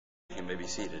may be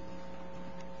seated.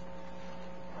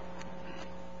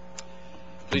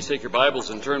 Please take your Bibles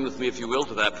and turn with me, if you will,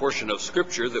 to that portion of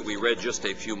Scripture that we read just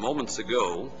a few moments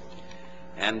ago.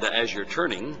 And as you're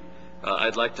turning,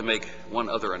 I'd like to make one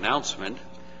other announcement,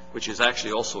 which is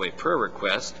actually also a prayer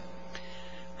request.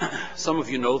 Some of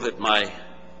you know that my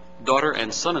daughter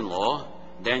and son-in-law,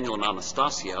 Daniel and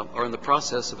Anastasia, are in the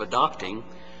process of adopting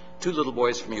 2 little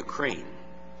boys from Ukraine.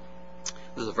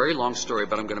 This is a very long story,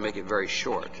 but I'm going to make it very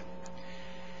short.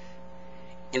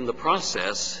 In the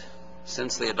process,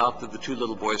 since they adopted the 2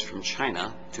 little boys from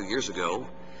China 2 years ago,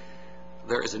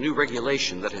 there is a new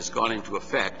regulation that has gone into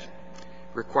effect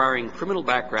requiring criminal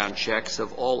background checks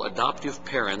of all adoptive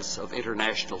parents of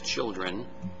international children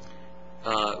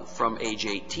from age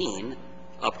 18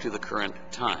 up to the current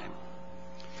time.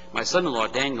 My son-in-law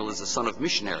Daniel is the son of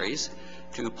missionaries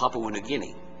to Papua New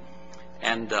Guinea,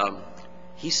 and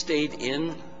he stayed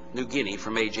in New Guinea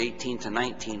from age 18 to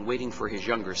 19 waiting for his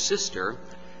younger sister,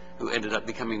 who ended up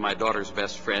becoming my daughter's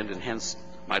best friend, and hence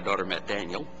my daughter met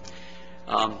Daniel.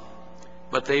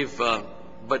 But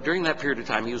during that period of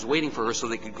time, he was waiting for her so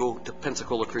they could go to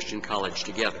Pensacola Christian College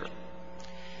together.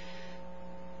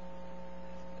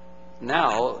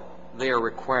 Now they are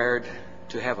required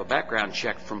to have a background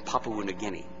check from Papua New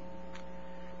Guinea.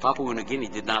 Papua New Guinea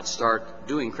did not start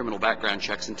doing criminal background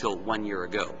checks until 1 year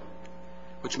ago,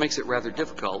 which makes it rather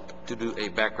difficult to do a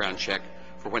background check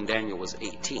for when Daniel was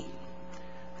 18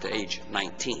 to age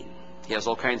 19. He has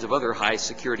all kinds of other high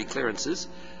security clearances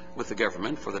with the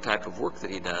government for the type of work that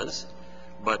he does,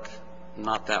 but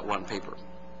not that one paper.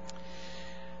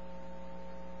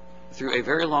 Through a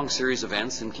very long series of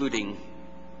events, including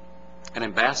an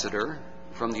ambassador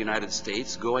from the United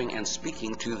States going and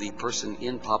speaking to the person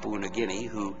in Papua New Guinea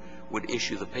who would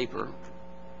issue the paper,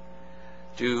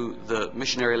 to the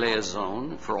missionary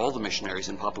liaison for all the missionaries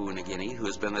in Papua New Guinea, who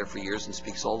has been there for years and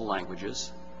speaks all the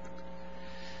languages,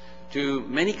 to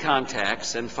many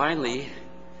contacts, and finally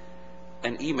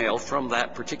an email from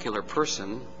that particular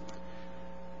person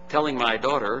telling my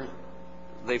daughter,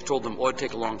 they've told them, oh, it'd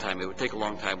take a long time, it would take a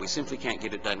long time, we simply can't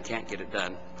get it done, can't get it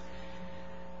done.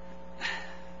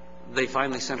 They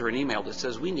finally sent her an email that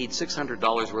says, we need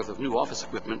 $600 worth of new office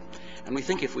equipment, and we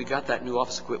think if we got that new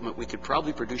office equipment, we could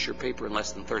probably produce your paper in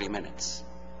less than 30 minutes.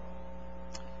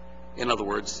 In other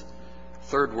words,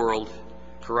 third world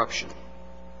corruption.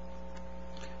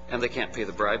 And they can't pay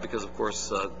the bribe because, of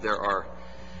course, there are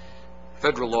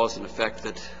federal laws in effect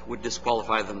that would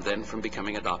disqualify them then from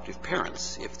becoming adoptive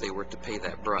parents if they were to pay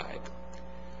that bribe.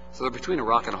 So they're between a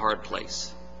rock and a hard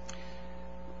place.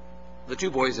 The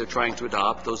 2 boys they're trying to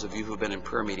adopt, those of you who have been in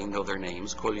prayer meeting know their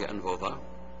names, Kolya and Vova,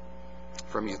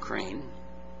 from Ukraine.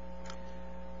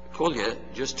 Kolya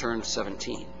just turned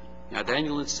 17. Now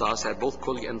Daniel and Stas had both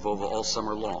Kolya and Vova all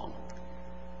summer long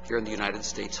here in the United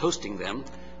States, hosting them,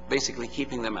 basically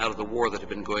keeping them out of the war that had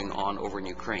been going on over in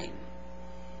Ukraine.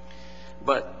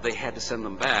 But they had to send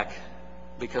them back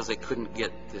because they couldn't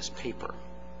get this paper.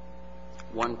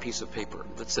 One piece of paper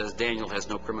that says Daniel has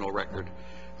no criminal record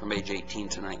from age 18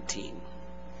 to 19.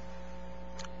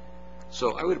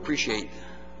 So I would appreciate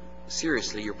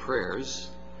seriously your prayers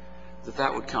that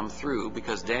that would come through,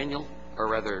 because Daniel, or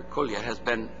rather Kolya, has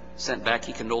been sent back.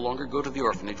 He can no longer go to the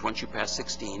orphanage. Once you pass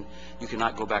 16, you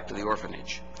cannot go back to the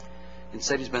orphanage.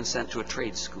 Instead, he's been sent to a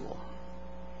trade school.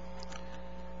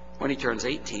 When he turns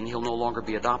 18, he'll no longer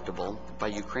be adoptable by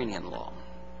Ukrainian law.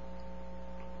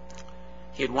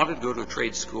 He had wanted to go to a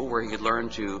trade school where he could learn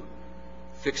to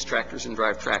fix tractors and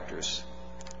drive tractors,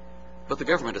 but the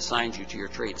government assigned you to your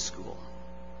trade school.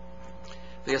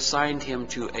 They assigned him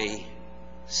to a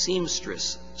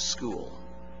seamstress school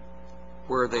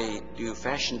where they do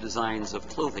fashion designs of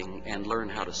clothing and learn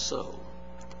how to sew.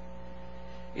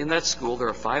 In that school, there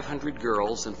are 500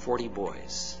 girls and 40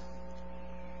 boys.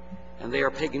 And they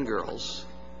are pagan girls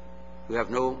who have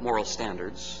no moral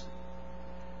standards.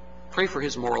 Pray for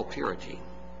his moral purity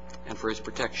and for his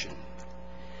protection.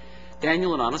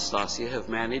 Daniel and Anastasia have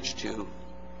managed to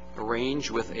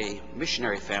arrange with a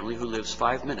missionary family who lives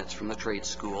 5 minutes from the trade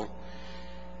school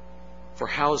for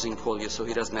housing Kolya so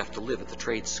he doesn't have to live at the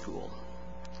trade school.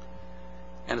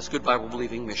 And it's good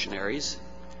Bible-believing missionaries,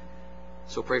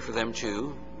 so pray for them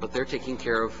too, but they're taking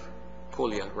care of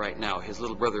Kolya right now. His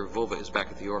little brother Vova is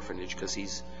back at the orphanage because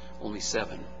he's only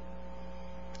 7.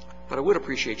 But I would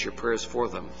appreciate your prayers for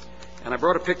them. And I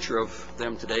brought a picture of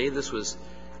them today. This was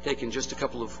taken just a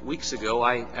couple of weeks ago.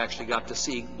 I actually got to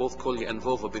see both Kolya and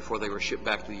Vova before they were shipped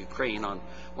back to Ukraine on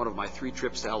one of my 3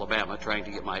 trips to Alabama, trying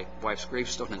to get my wife's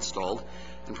gravestone installed.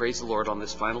 And praise the Lord, on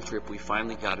this final trip we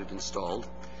finally got it installed.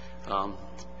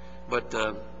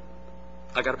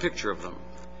 I got a picture of them,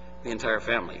 the entire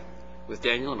family, with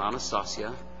Daniel and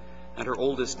Anastasia, and her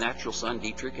oldest natural son,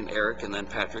 Dietrich and Eric, and then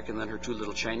Patrick, and then her two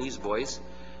little Chinese boys,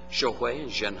 Shouhui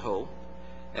and Zhenho,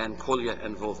 and Kolya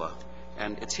and Vova.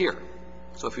 And it's here.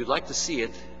 So if you'd like to see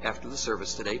it after the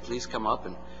service today, please come up,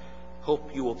 and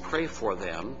hope you will pray for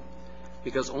them,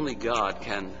 because only God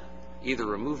can either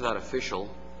remove that official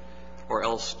or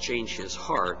else change his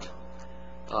heart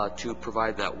to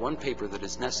provide that one paper that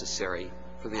is necessary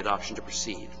for the adoption to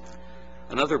proceed.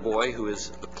 Another boy who is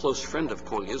a close friend of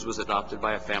Kolya's was adopted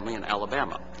by a family in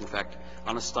Alabama. In fact,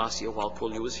 Anastasia, while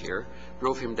Kolya was here,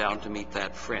 drove him down to meet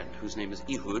that friend, whose name is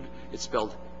Ehud. It's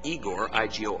spelled Igor,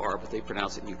 I-G-O-R, but they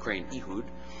pronounce it in Ukraine, Ehud.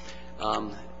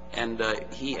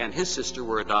 He and his sister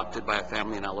were adopted by a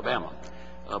family in Alabama,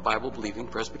 a Bible-believing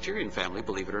Presbyterian family,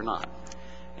 believe it or not.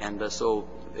 And so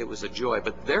it was a joy.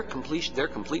 But they're complete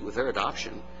with their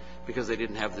adoption because they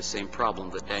didn't have the same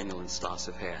problem that Daniel and Stas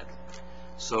have had.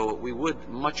 So we would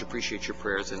much appreciate your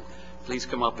prayers, and please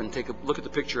come up and take a look at the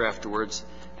picture afterwards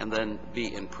and then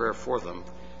be in prayer for them,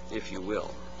 if you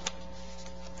will.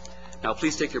 Now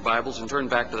please take your Bibles and turn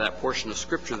back to that portion of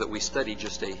Scripture that we studied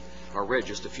or read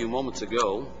just a few moments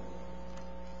ago.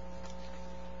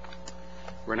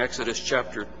 We're in Exodus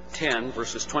chapter 10,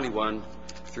 verses 21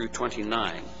 through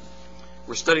 29.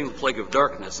 We're studying the plague of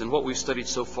darkness, and what we've studied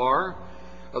so far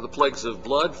are the plagues of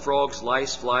blood, frogs,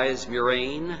 lice, flies,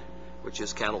 murrain, which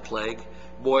is cattle plague,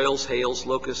 boils, hails,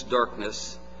 locusts,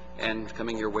 darkness, and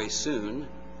coming your way soon,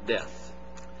 death.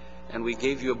 And we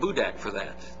gave you a budak for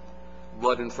that.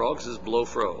 Blood and frogs is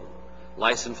blow-fro.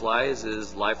 Lice and flies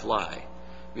is lie-fly.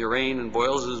 Murrain and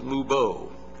boils is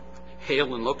moo-bo.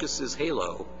 Hail and locusts is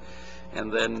halo.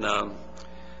 And then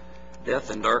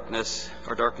death and darkness,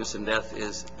 or darkness and death,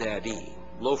 is daddy.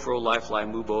 Blow-fro, lie-fly,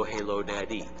 moo-bo, halo,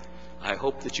 daddy. I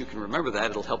hope that you can remember that.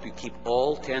 It'll help you keep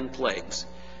all 10 plagues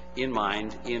in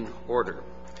mind, in order.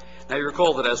 Now you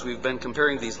recall that as we've been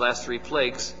comparing these last 3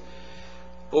 plagues,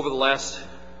 over the last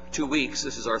 2 weeks,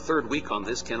 this is our 3rd week on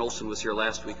this, Ken Olson was here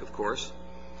last week, of course,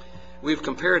 we've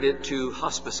compared it to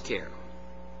hospice care.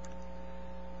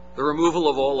 The removal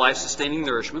of all life-sustaining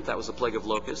nourishment, that was the plague of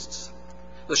locusts.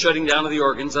 The shutting down of the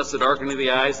organs, that's the darkening of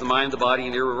the eyes, the mind, the body,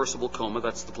 and irreversible coma,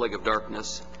 that's the plague of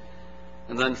darkness.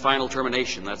 And then final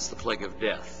termination, that's the plague of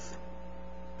death.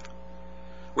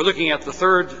 We're looking at the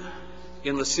 3rd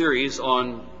in the series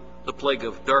on the plague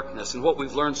of darkness, and what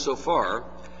we've learned so far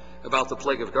about the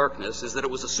plague of darkness is that it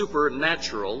was a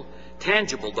supernatural,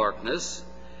 tangible darkness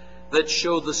that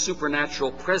showed the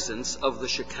supernatural presence of the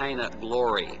Shekinah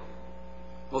glory.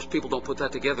 Most people don't put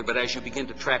that together, but as you begin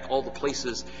to track all the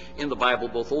places in the Bible,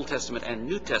 both Old Testament and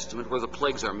New Testament, where the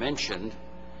plagues are mentioned,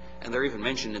 and they're even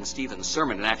mentioned in Stephen's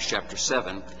sermon in Acts chapter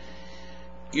 7,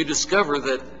 you discover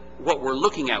that what we're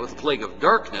looking at with the plague of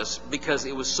darkness, because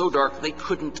it was so dark they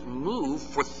couldn't move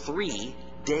for 3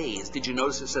 days. Did you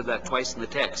notice it said that twice in the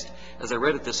text as I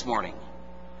read it this morning?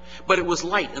 But it was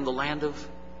light in the land of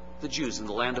the Jews, in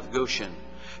the land of Goshen.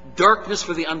 Darkness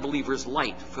for the unbelievers,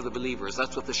 light for the believers.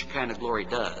 That's what the Shekinah glory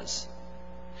does.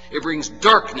 It brings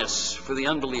darkness for the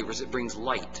unbelievers. It brings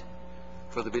light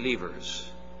for the believers.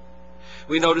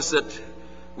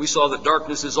 We saw that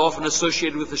darkness is often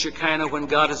associated with the Shekinah when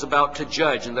God is about to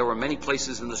judge, and there were many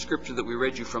places in the Scripture that we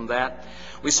read you from that.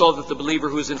 We saw that the believer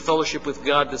who is in fellowship with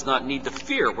God does not need to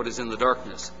fear what is in the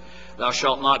darkness. Thou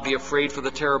shalt not be afraid for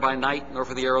the terror by night, nor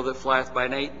for the arrow that flieth by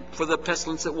night, for the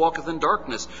pestilence that walketh in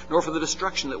darkness, nor for the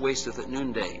destruction that wasteth at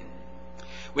noonday.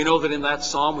 We know that in that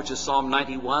psalm, which is Psalm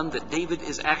 91, that David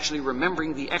is actually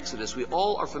remembering the Exodus. We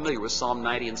all are familiar with Psalm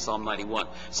 90 and Psalm 91.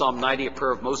 Psalm 90, a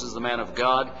prayer of Moses, the man of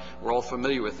God. We're all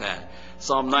familiar with that.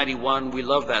 Psalm 91, we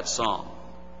love that psalm.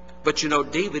 But you know,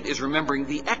 David is remembering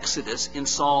the Exodus in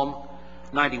Psalm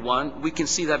 91. We can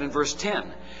see that in verse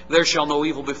 10. There shall no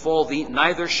evil befall thee,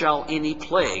 neither shall any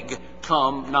plague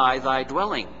come nigh thy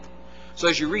dwelling. So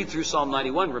as you read through Psalm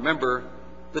 91, remember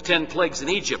the 10 plagues in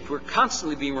Egypt. We're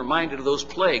constantly being reminded of those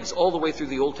plagues all the way through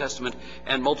the Old Testament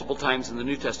and multiple times in the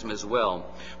New Testament as well.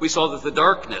 We saw that the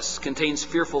darkness contains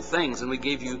fearful things, and we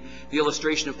gave you the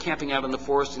illustration of camping out in the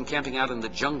forest and camping out in the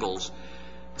jungles.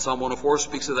 Psalm 104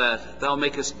 speaks of that. Thou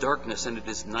makest darkness, and it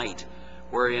is night,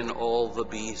 wherein all the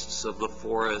beasts of the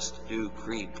forest do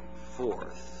creep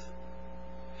forth.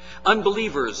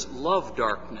 Unbelievers love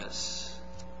darkness.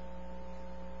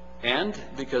 And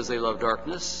because they love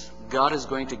darkness, God is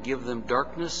going to give them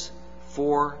darkness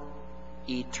for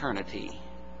eternity.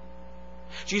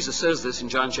 Jesus says this in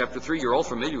John chapter 3. You're all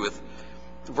familiar with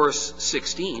verse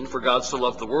 16. For God so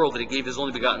loved the world that he gave his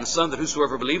only begotten Son, that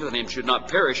whosoever believeth in him should not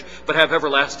perish, but have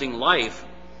everlasting life.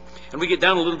 And we get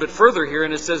down a little bit further here,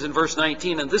 and it says in verse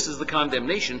 19, and this is the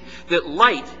condemnation, that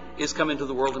light is come into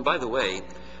the world. And by the way,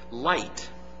 light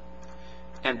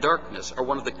and darkness are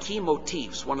one of the key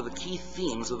motifs, one of the key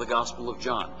themes of the Gospel of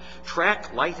John.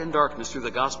 Track light and darkness through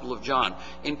the Gospel of John.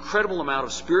 Incredible amount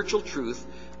of spiritual truth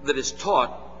that is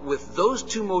taught with those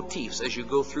two motifs as you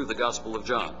go through the Gospel of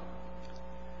John.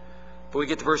 But we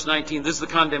get to verse 19, this is the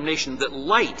condemnation, that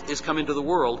light is come into the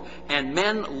world, and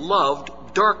men loved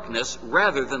darkness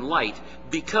rather than light,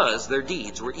 because their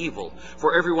deeds were evil.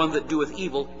 For everyone that doeth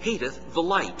evil hateth the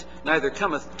light, neither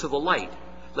cometh to the light,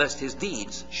 lest his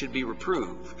deeds should be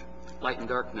reproved. Light and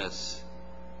darkness.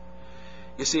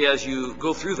 You see, as you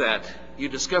go through that, you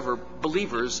discover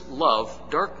believers love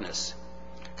darkness.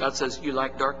 God says, you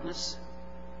like darkness?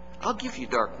 I'll give you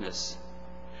darkness.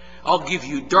 I'll give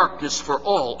you darkness for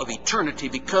all of eternity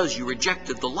because you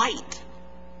rejected the light.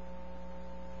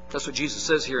 That's what Jesus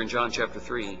says here in John chapter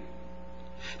 3.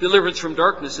 Deliverance from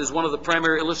darkness is one of the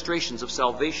primary illustrations of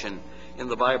salvation in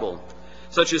the Bible.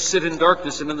 Such as sit in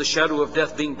darkness and in the shadow of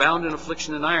death, being bound in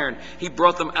affliction and iron. He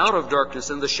brought them out of darkness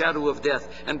and the shadow of death,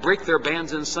 and break their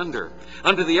bands in sunder.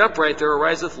 Unto the upright there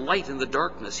ariseth light in the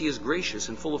darkness. He is gracious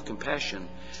and full of compassion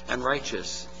and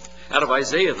righteous. Out of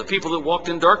Isaiah, the people that walked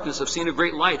in darkness have seen a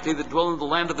great light. They that dwell in the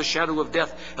land of the shadow of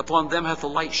death, upon them hath the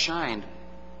light shined.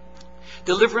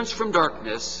 Deliverance from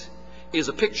darkness is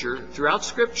a picture throughout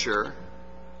Scripture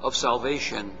of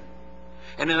salvation.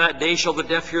 And in that day shall the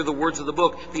deaf hear the words of the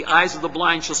book. The eyes of the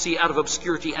blind shall see out of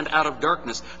obscurity and out of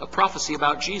darkness. A prophecy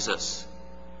about Jesus.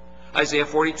 Isaiah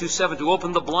 42:7, to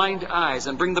open the blind eyes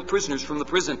and bring the prisoners from the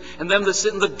prison, and them that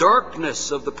sit in the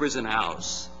darkness of the prison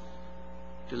house.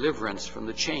 Deliverance from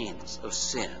the chains of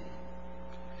sin.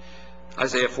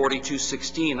 Isaiah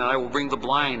 42:16, and I will bring the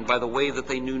blind by the way that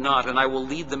they knew not, and I will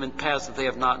lead them in paths that they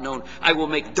have not known. I will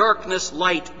make darkness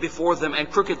light before them, and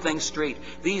crooked things straight.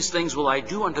 These things will I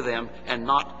do unto them, and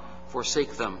not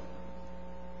forsake them.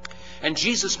 And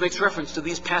Jesus makes reference to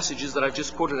these passages that I've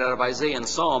just quoted out of Isaiah and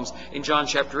Psalms in John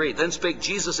chapter 8. Then spake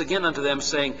Jesus again unto them,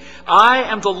 saying, I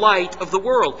am the light of the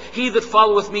world. He that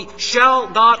followeth me shall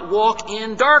not walk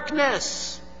in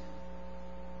darkness,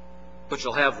 but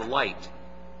shall have the light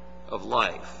of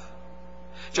life.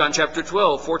 John chapter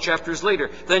 12, 4 chapters later.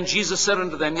 Then Jesus said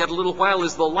unto them, yet a little while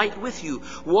is the light with you.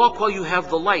 Walk while you have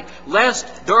the light,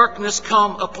 lest darkness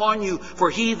come upon you. For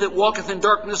he that walketh in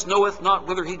darkness knoweth not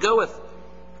whither he goeth.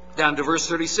 Down to verse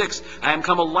 36. I am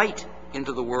come a light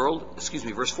into the world.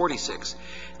 Verse 46.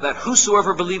 That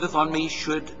whosoever believeth on me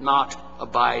should not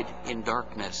abide in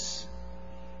darkness.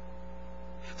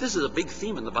 This is a big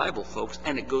theme in the Bible, folks,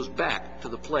 and it goes back to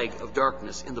the plague of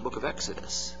darkness in the book of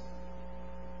Exodus.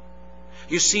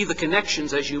 You see the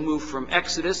connections as you move from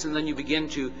Exodus, and then you begin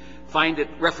to find it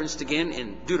referenced again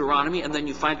in Deuteronomy, and then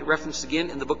you find it referenced again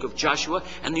in the book of Joshua,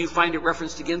 and then you find it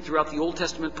referenced again throughout the Old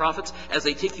Testament prophets as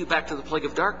they take you back to the plague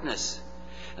of darkness.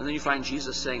 And then you find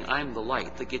Jesus saying, I'm the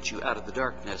light that gets you out of the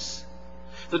darkness.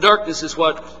 The darkness is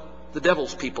what the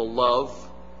devil's people love,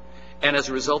 and as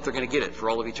a result they're going to get it for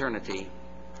all of eternity.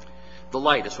 The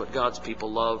light is what God's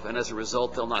people love, and as a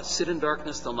result they'll not sit in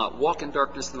darkness, they'll not walk in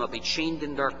darkness, they'll not be chained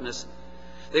in darkness.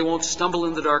 They won't stumble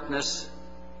in the darkness.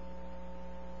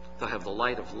 They'll have the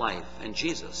light of life. And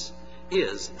Jesus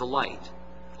is the light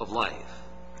of life.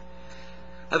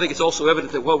 I think it's also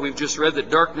evident that what we've just read, that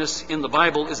darkness in the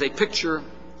Bible is a picture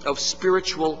of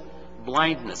spiritual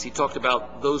blindness. He talked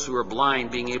about those who are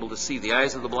blind being able to see. The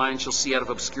eyes of the blind shall see out of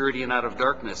obscurity and out of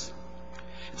darkness.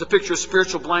 It's a picture of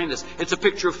spiritual blindness. It's a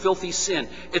picture of filthy sin.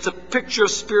 It's a picture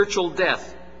of spiritual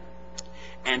death.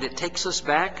 And it takes us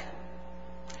back,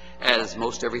 as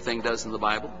most everything does in the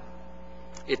Bible,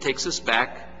 it takes us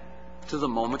back to the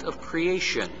moment of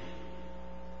creation.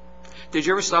 Did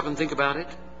you ever stop and think about it?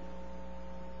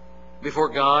 Before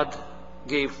God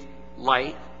gave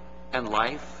light and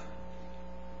life,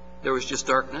 there was just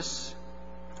darkness.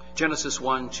 Genesis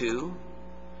 1:2.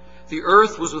 The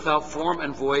earth was without form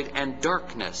and void, and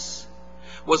darkness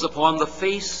was upon the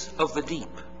face of the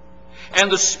deep. And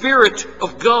the Spirit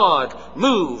of God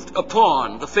moved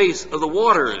upon the face of the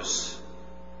waters.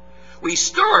 We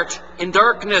start in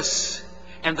darkness,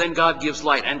 and then God gives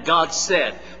light. And God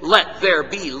said, let there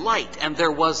be light, and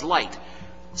there was light.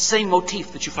 Same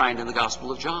motif that you find in the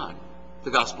Gospel of John,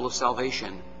 the Gospel of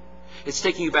salvation. It's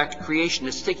taking you back to creation.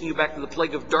 It's taking you back to the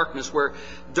plague of darkness, where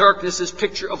darkness is a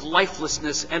picture of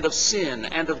lifelessness and of sin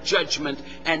and of judgment,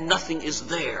 and nothing is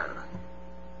there.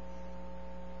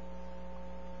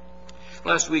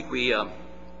 Last week we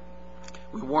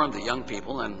warned the young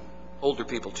people, and older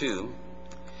people too.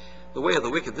 The way of the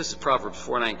wicked, this is Proverbs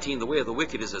 4:19, the way of the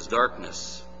wicked is as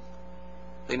darkness.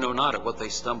 They know not at what they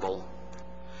stumble.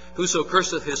 Whoso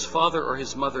curseth his father or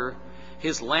his mother,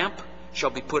 his lamp shall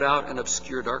be put out in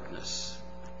obscure darkness.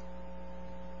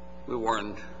 We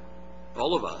warned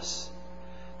all of us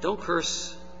Don't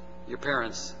curse your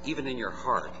parents even in your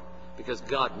heart, because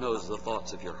God knows the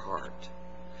thoughts of your heart.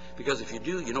 Because if you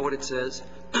do, you know what it says?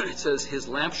 It says, his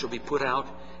lamp shall be put out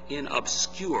in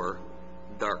obscure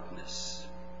darkness.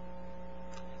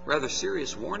 Rather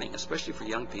serious warning, especially for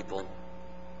young people.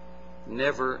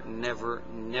 Never, never,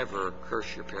 never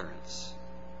curse your parents.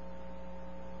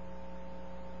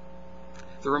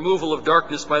 The removal of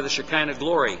darkness by the Shekinah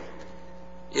glory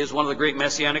is one of the great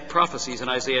messianic prophecies in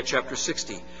Isaiah chapter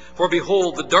 60. For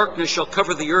behold, the darkness shall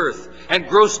cover the earth, and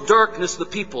gross darkness the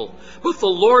people. But the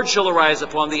Lord shall arise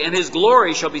upon thee, and his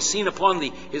glory shall be seen upon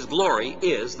thee. His glory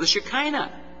is the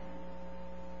Shekinah.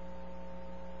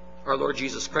 Our Lord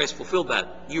Jesus Christ fulfilled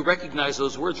that. You recognize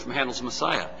those words from Handel's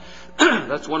Messiah.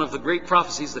 That's one of the great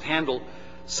prophecies that Handel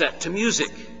set to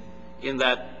music in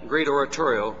that great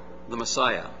oratorio, the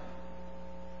Messiah.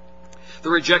 The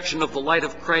rejection of the light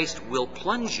of Christ will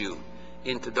plunge you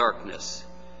into darkness.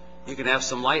 You can have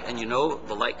some light, and you know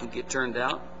the light can get turned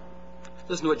out.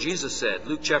 Listen to what Jesus said,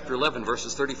 Luke chapter 11,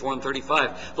 verses 34 and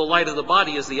 35. The light of the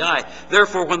body is the eye.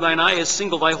 Therefore, when thine eye is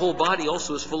single, thy whole body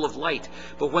also is full of light.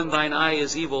 But when thine eye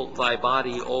is evil, thy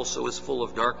body also is full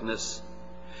of darkness.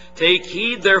 Take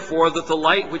heed, therefore, that the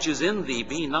light which is in thee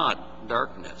be not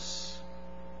darkness.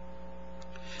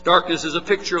 Darkness is a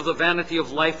picture of the vanity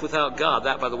of life without God.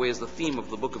 That, by the way, is the theme of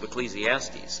the book of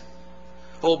Ecclesiastes.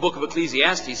 The whole book of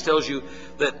Ecclesiastes tells you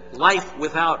that life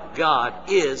without God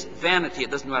is vanity.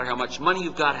 It doesn't matter how much money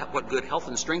you've got, what good health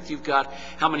and strength you've got,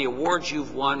 how many awards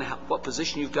you've won, what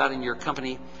position you've got in your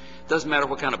company. It doesn't matter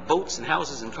what kind of boats and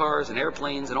houses and cars and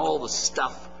airplanes and all the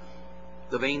stuff,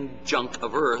 the vain junk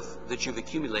of earth that you've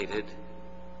accumulated.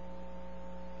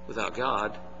 Without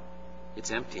God,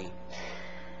 it's empty.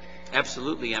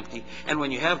 Absolutely empty. And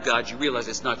when you have God, you realize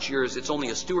it's not yours. It's only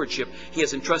a stewardship He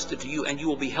has entrusted to you, and you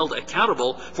will be held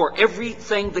accountable for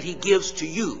everything that He gives to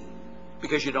you.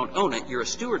 Because you don't own it, you're a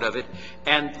steward of it,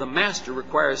 and the Master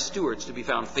requires stewards to be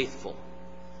found faithful.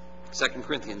 2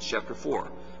 Corinthians chapter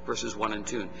 4, verses 1 and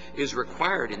 2. It is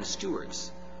required in stewards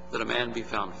that a man be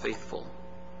found faithful.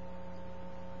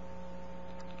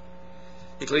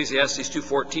 Ecclesiastes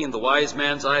 2:14, the wise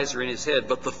man's eyes are in his head,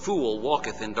 but the fool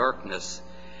walketh in darkness.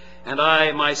 And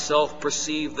I myself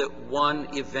perceive that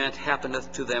one event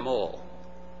happeneth to them all.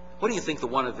 What do you think the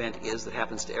one event is that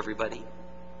happens to everybody?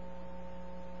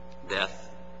 Death.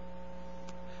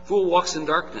 Fool walks in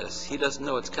darkness. He doesn't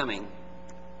know it's coming.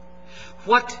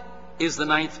 What is the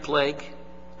 9th plague?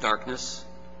 Darkness.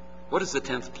 What is the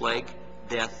 10th plague?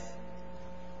 Death.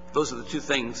 Those are the two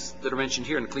things that are mentioned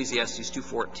here in Ecclesiastes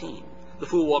 2:14. The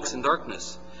fool walks in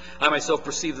darkness. I myself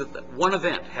perceive that one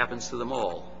event happens to them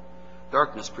all.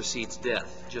 Darkness precedes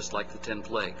death, just like the 10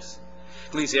 plagues.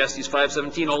 Ecclesiastes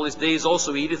 5:17, all his days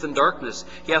also he eateth in darkness.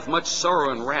 He hath much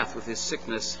sorrow and wrath with his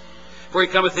sickness. For he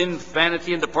cometh in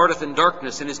vanity and departeth in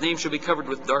darkness, and his name shall be covered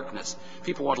with darkness.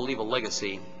 People want to leave a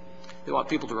legacy. They want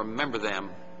people to remember them.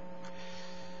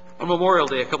 On Memorial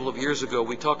Day a couple of years ago,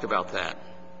 we talked about that.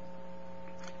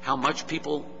 How much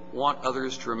people want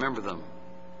others to remember them.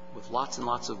 With lots and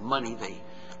lots of money, they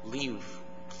leave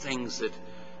things that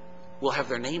will have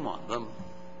their name on them,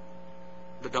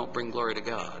 but don't bring glory to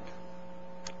God.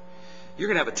 You're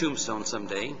going to have a tombstone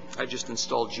someday. I just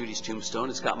installed Judy's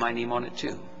tombstone. It's got my name on it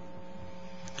too.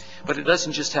 But it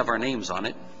doesn't just have our names on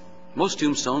it. Most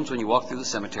tombstones, when you walk through the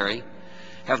cemetery,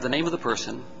 have the name of the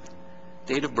person,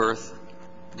 date of birth,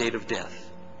 date of death.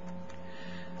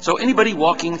 So anybody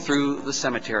walking through the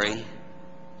cemetery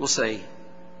will say,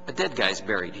 a dead guy's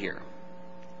buried here.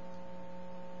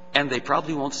 And they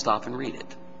probably won't stop and read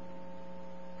it.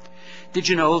 Did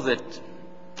you know that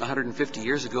 150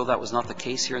 years ago that was not the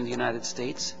case here in the United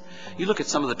States? You look at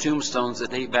some of the tombstones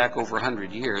that date back over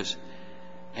 100 years,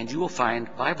 and you will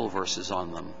find Bible verses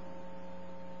on them.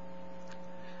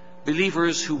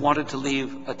 Believers who wanted to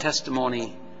leave a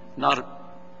testimony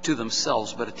not to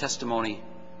themselves, but a testimony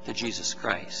to Jesus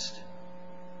Christ.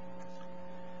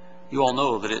 You all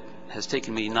know that it has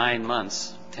taken me 9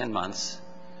 months, 10 months,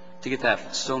 to get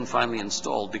that stone finally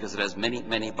installed because it has many,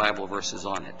 many Bible verses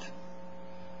on it.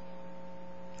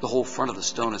 The whole front of the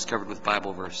stone is covered with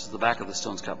Bible verses. The back of the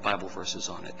stone's got Bible verses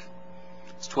on it.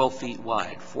 It's 12 feet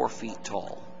wide, 4 feet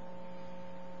tall.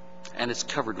 And it's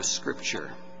covered with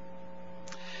Scripture.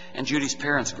 And Judy's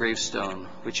parents' gravestone,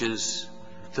 which is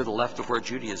to the left of where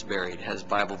Judy is buried, has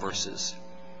Bible verses.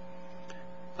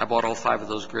 I bought all 5 of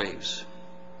those graves.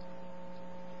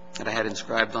 And I had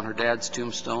inscribed on her dad's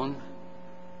tombstone,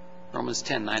 Romans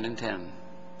 10, 9 and 10.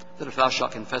 That if thou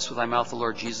shalt confess with thy mouth the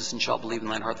Lord Jesus, and shalt believe in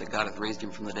thine heart that God hath raised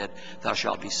him from the dead, thou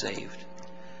shalt be saved.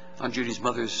 On Judy's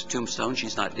mother's tombstone,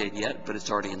 she's not dead yet, but it's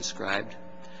already inscribed.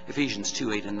 Ephesians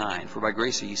 2:8 and 9. For by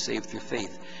grace are ye saved through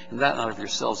faith, and that not of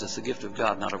yourselves, it's the gift of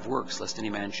God, not of works, lest any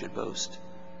man should boast.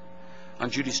 On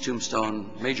Judy's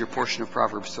tombstone, major portion of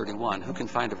Proverbs 31, who can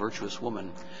find a virtuous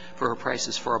woman? For her price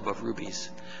is far above rubies.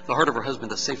 The heart of her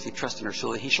husband doth safely trust in her,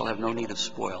 so that he shall have no need of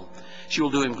spoil. She will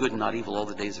do him good and not evil all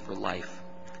the days of her life.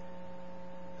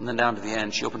 And then down to the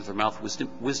end, she openeth her mouth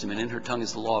wisdom, and in her tongue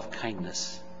is the law of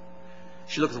kindness.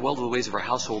 She looketh well to the ways of her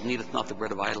household, needeth not the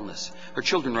bread of idleness. Her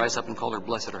children rise up and call her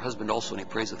blessed, her husband also, and he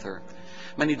praiseth her.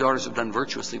 Many daughters have done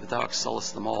virtuously, but thou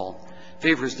excellest them all.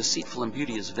 Favor is deceitful, and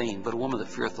beauty is vain, but a woman that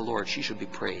feareth the Lord, she should be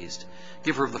praised.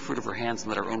 Give her of the fruit of her hands, and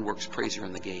let her own works praise her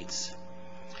in the gates.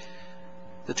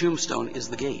 The tombstone is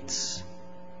the gates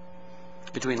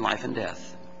between life and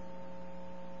death.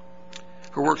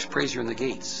 Her works praise her in the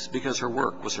gates, because her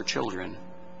work was her children,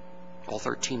 all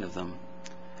 13 of them.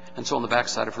 And so on the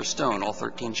backside of her stone, all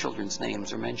 13 children's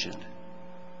names are mentioned.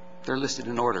 They're listed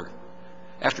in order.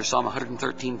 After Psalm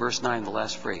 113, verse 9, the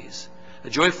last phrase. A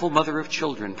joyful mother of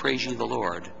children, praise ye the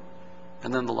Lord.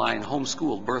 And then the line,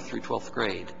 homeschooled, birth through 12th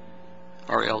grade.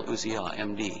 Ariel Uzziah,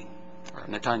 M.D. Or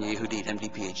Netanya Yehudit, M.D.,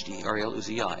 Ph.D. Ariel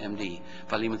Uzziah, M.D.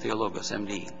 Philemon Theologos,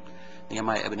 M.D.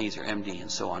 Nehemiah Ebenezer, M.D. And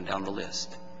so on down the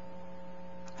list.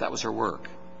 That was her work.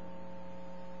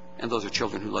 And those are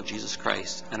children who love Jesus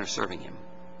Christ and are serving him.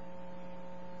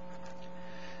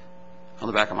 On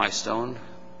the back of my stone,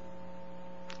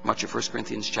 much of 1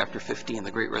 Corinthians chapter 15, the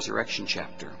great resurrection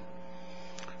chapter.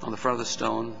 On the front of the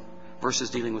stone, verses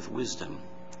dealing with wisdom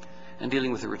and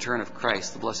dealing with the return of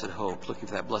Christ, the blessed hope, looking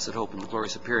for that blessed hope and the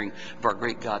glorious appearing of our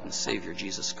great God and Savior,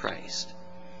 Jesus Christ.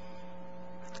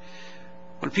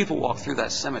 When people walk through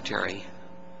that cemetery,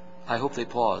 I hope they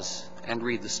pause and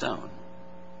read the stone.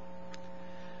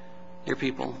 Dear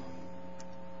people,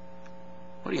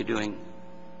 what are you doing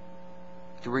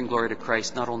to bring glory to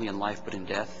Christ not only in life but in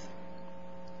death?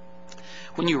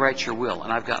 When you write your will,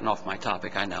 and I've gotten off my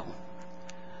topic, I know,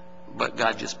 but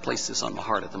God just placed this on my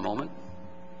heart at the moment.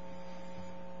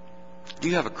 Do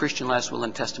you have a Christian last will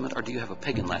and testament, or do you have a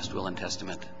pagan last will and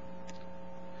testament?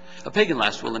 A pagan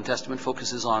last will and testament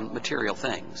focuses on material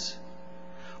things,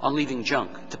 on leaving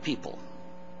junk to people.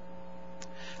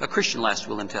 A Christian last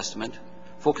will and testament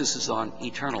focuses on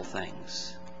eternal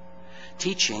things,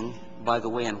 teaching, by the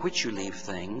way in which you leave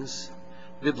things,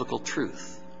 biblical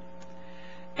truth.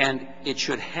 And it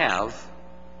should have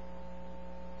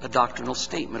a doctrinal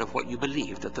statement of what you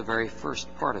believed at the very first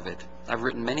part of it. I've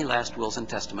written many last wills and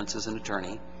testaments as an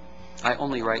attorney. I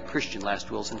only write Christian last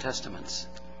wills and testaments.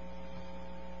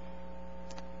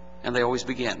 And they always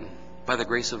begin, by the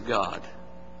grace of God,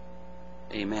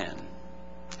 amen.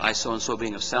 I, so-and-so,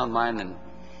 being of sound mind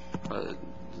and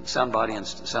sound body and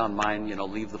sound mind,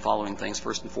 leave the following things.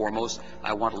 First and foremost,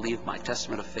 I want to leave my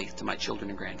testament of faith to my children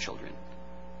and grandchildren.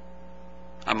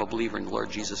 I'm a believer in the Lord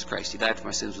Jesus Christ. He died for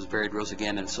my sins, was buried, rose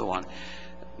again, and so on.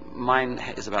 Mine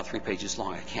is about 3 pages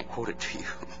long. I can't quote it to you.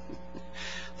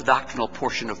 The doctrinal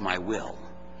portion of my will,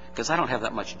 because I don't have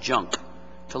that much junk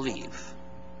to leave.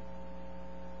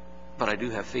 But I do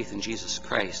have faith in Jesus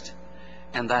Christ,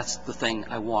 and that's the thing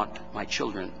I want my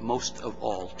children most of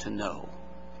all to know.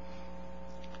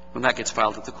 When that gets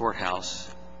filed at the courthouse,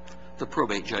 the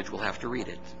probate judge will have to read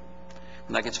it.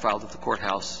 When that gets filed at the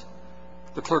courthouse,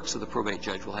 the clerks of the probate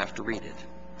judge will have to read it.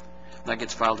 When that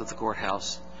gets filed at the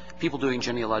courthouse, people doing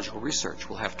genealogical research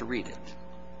will have to read it.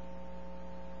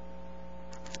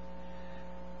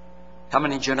 How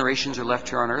many generations are left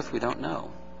here on earth, we don't know.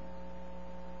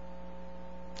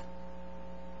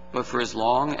 But for as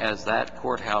long as that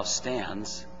courthouse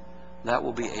stands, that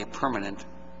will be a permanent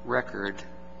record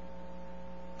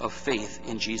of faith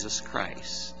in Jesus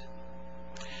Christ.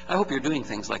 I hope you're doing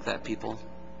things like that, people.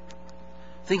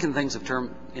 Think in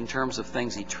terms of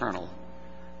things eternal,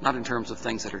 not in terms of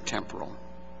things that are temporal.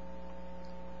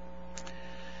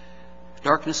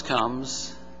 Darkness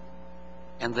comes,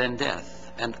 and then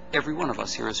death, and every one of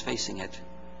us here is facing it.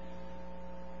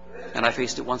 And I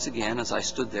faced it once again as I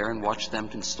stood there and watched them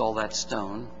install that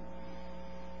stone,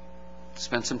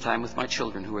 spent some time with my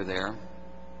children who were there,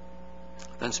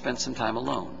 then spent some time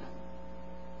alone,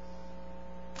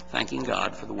 thanking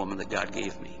God for the woman that God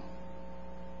gave me.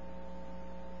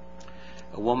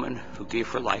 A woman who gave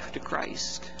her life to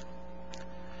Christ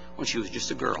when she was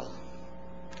just a girl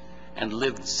and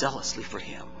lived zealously for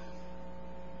him.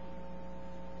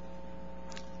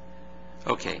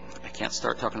 Okay, I can't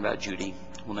start talking about Judy.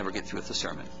 We'll never get through with the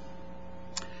sermon.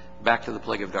 Back to the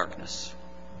plague of darkness.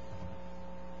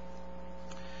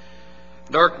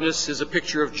 Darkness is a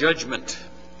picture of judgment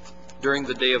during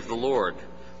the day of the Lord.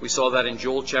 We saw that in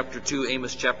Joel chapter 2,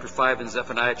 Amos chapter 5, and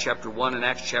Zephaniah chapter 1, and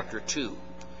Acts chapter 2.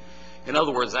 In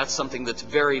other words, that's something that's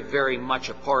very, very much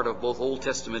a part of both Old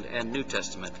Testament and New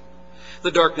Testament.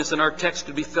 The darkness in our text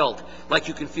could be felt like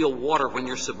you can feel water when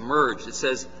you're submerged. It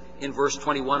says in verse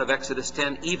 21 of Exodus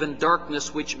 10, even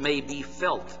darkness which may be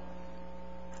felt.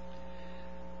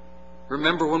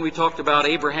 Remember when we talked about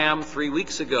Abraham 3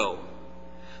 weeks ago,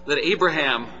 that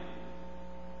Abraham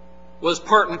was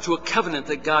partner to a covenant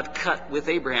that God cut with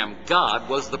Abraham. God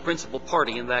was the principal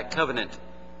party in that covenant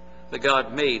that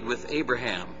God made with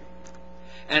Abraham.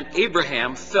 And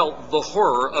Abraham felt the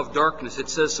horror of darkness. It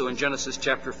says so in Genesis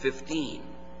chapter 15.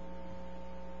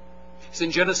 It's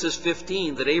in Genesis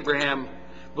 15 that Abraham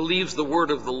believes the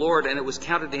word of the Lord, and it was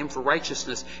counted to him for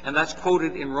righteousness. And that's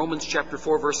quoted in Romans chapter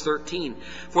 4, verse 13.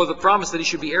 For the promise that he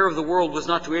should be heir of the world was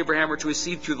not to Abraham or to his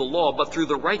seed through the law, but through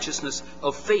the righteousness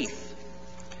of faith.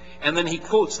 And then he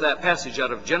quotes that passage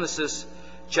out of Genesis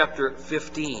chapter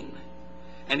 15.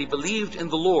 And he believed in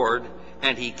the Lord,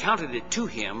 and he counted it to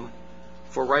him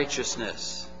for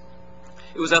righteousness.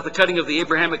 It was at the cutting of the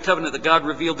Abrahamic covenant that God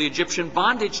revealed the Egyptian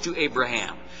bondage to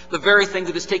Abraham, the very thing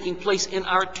that is taking place in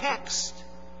our text.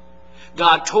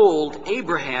 God told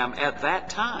Abraham at that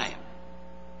time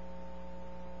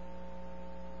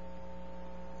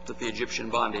that the Egyptian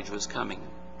bondage was coming.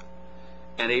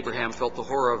 And Abraham felt the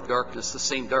horror of darkness, the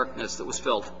same darkness that was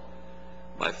felt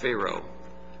by Pharaoh.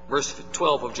 Verse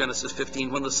 12 of Genesis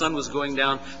 15, when the sun was going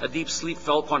down, a deep sleep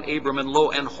fell upon Abram, and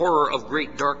lo, and horror of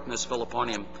great darkness fell upon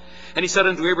him. And he said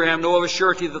unto Abraham, know of a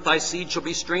surety that thy seed shall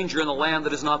be stranger in the land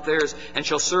that is not theirs, and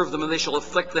shall serve them, and they shall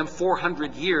afflict them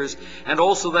 400 years. And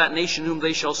also that nation whom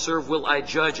they shall serve will I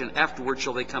judge, and afterward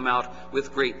shall they come out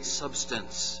with great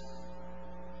substance.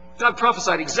 God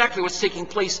prophesied exactly what's taking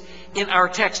place in our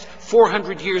text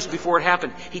 400 years before it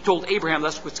happened. He told Abraham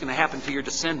that's what's going to happen to your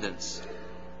descendants.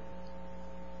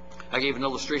 I gave an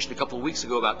illustration a couple of weeks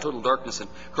ago about total darkness in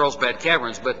Carlsbad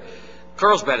Caverns, but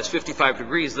Carlsbad is 55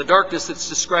 degrees. The darkness that's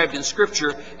described in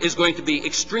Scripture is going to be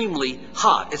extremely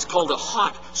hot. It's called a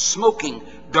hot, smoking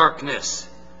darkness.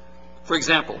 For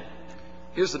example,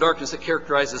 here's the darkness that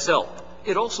characterizes hell.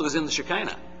 It also is in the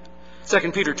Shekinah.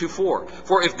 2 Peter 2:4.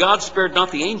 For if God spared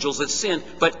not the angels that sinned,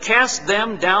 but cast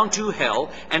them down to hell,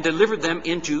 and delivered them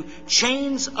into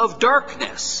chains of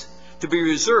darkness, to be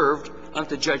reserved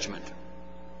unto judgment.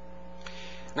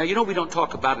 Now, you know we don't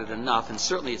talk about it enough, and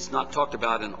certainly it's not talked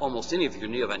about in almost any of your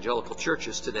neo-evangelical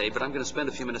churches today, but I'm going to spend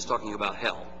a few minutes talking about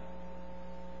hell.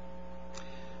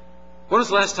 When was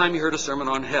the last time you heard a sermon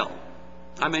on hell?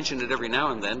 I mention it every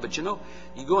now and then, but you know,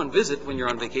 you go and visit when you're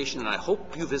on vacation, and I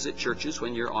hope you visit churches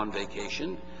when you're on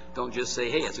vacation. Don't just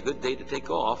say, hey, it's a good day to take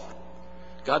off.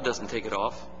 God doesn't take it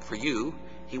off for you.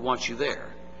 He wants you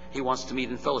there. He wants to meet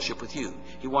in fellowship with you.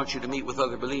 He wants you to meet with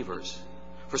other believers.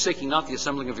 Forsaking not the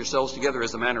assembling of yourselves together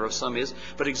as the manner of some is,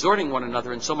 but exhorting one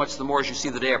another, and so much the more as you see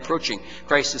the day approaching.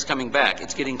 Christ is coming back.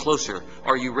 It's getting closer.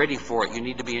 Are you ready for it? You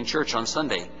need to be in church on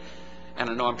Sunday. And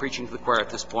I know I'm preaching to the choir at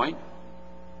this point.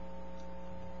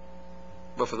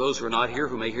 But for those who are not here,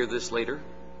 who may hear this later,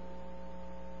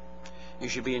 you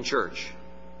should be in church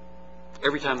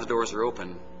every time the doors are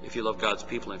open, if you love God's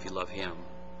people and if you love Him.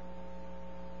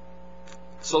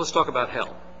 So let's talk about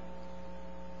hell.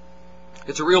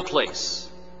 It's a real place.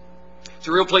 It's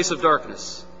a real place of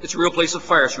darkness. It's a real place of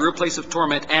fire. It's a real place of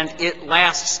torment, and it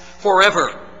lasts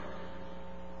forever.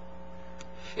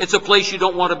 It's a place you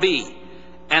don't want to be.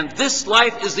 And this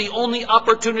life is the only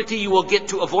opportunity you will get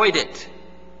to avoid it.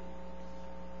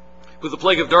 With the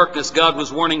plague of darkness, God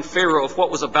was warning Pharaoh of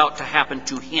what was about to happen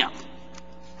to him.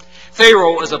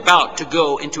 Pharaoh is about to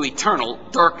go into eternal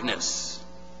darkness.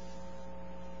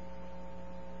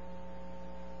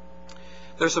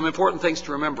 There's some important things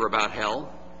to remember about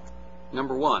hell.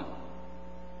 Number one,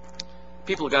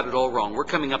 people got it all wrong. We're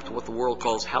coming up to what the world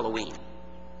calls Halloween.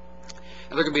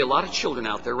 And there are going to be a lot of children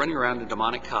out there running around in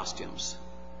demonic costumes.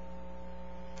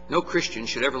 No Christian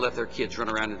should ever let their kids run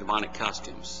around in demonic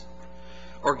costumes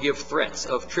or give threats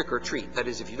of trick or treat. That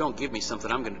is, if you don't give me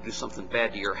something, I'm going to do something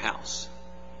bad to your house.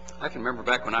 I can remember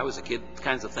back when I was a kid, the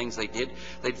kinds of things they did.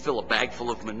 They'd fill a bag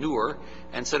full of manure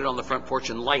and set it on the front porch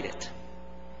and light it.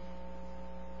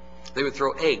 They would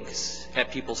throw eggs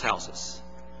at people's houses.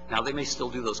 Now, they may still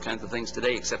do those kinds of things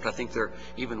today, except I think they're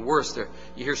even worse.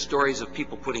 You hear stories of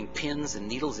people putting pins and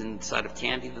needles inside of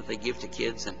candy that they give to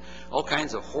kids and all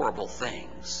kinds of horrible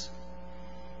things.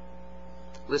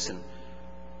 Listen,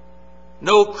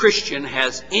 no Christian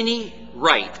has any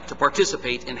right to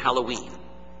participate in Halloween.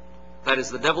 That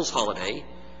is the devil's holiday.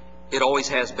 It always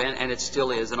has been, and it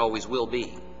still is, and always will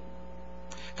be.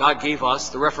 God gave us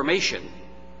the Reformation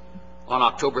on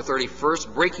October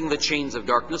 31st, breaking the chains of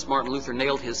darkness. Martin Luther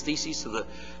nailed his theses to the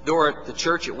door at the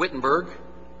church at Wittenberg.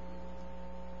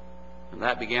 And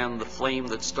that began the flame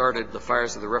that started the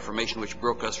fires of the Reformation, which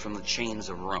broke us from the chains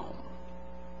of Rome.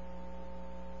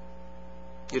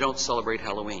 You don't celebrate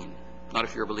Halloween, not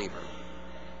if you're a believer.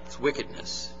 It's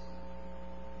wickedness.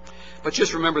 But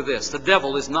just remember this, the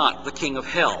devil is not the king of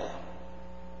hell.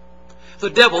 The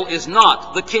devil is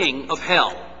not the king of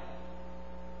hell.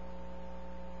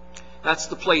 That's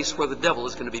the place where the devil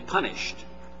is going to be punished.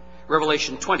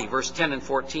 Revelation 20, verse 10 and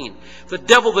 14. The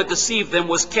devil that deceived them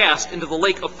was cast into the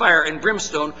lake of fire and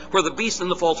brimstone, where the beast and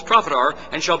the false prophet are,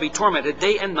 and shall be tormented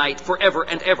day and night forever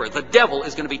and ever. The devil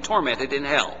is going to be tormented in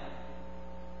hell.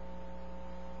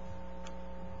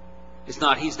 It's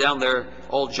not he's down there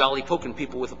all jolly poking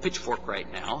people with a pitchfork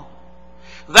right now.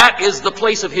 That is the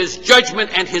place of his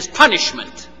judgment and his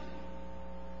punishment.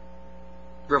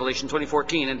 Revelation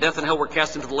 20:14, and death and hell were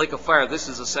cast into the lake of fire. This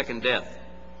is the second death.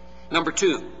 Number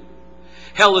 2,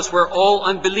 hell is where all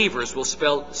unbelievers will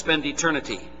spend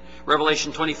eternity.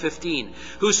 Revelation 20:15,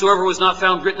 whosoever was not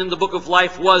found written in the book of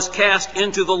life was cast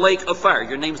into the lake of fire.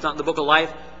 Your name's not in the book of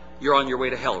life, you're on your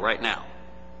way to hell right now.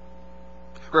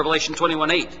 Revelation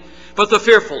 21:8, but the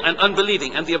fearful and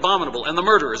unbelieving and the abominable and the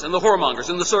murderers and the whoremongers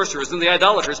and the sorcerers and the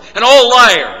idolaters and all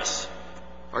liars.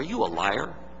 Are you a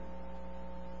liar?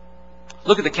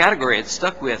 Look at the category it's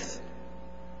stuck with.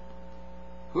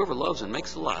 Whoever loves and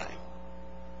makes a lie.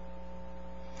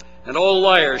 And all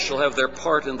liars shall have their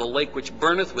part in the lake which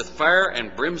burneth with fire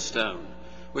and brimstone,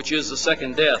 which is the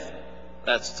second death.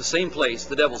 That's the same place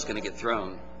the devil's going to get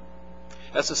thrown.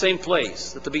 That's the same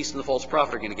place that the beast and the false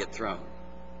prophet are going to get thrown.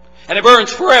 And it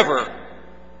burns forever.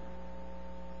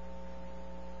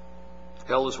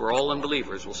 Hell is where all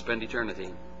unbelievers will spend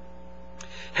eternity.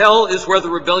 Hell is where the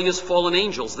rebellious fallen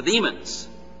angels, the demons,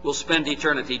 will spend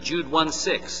eternity. Jude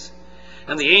 1:6.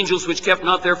 And the angels which kept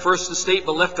not their first estate,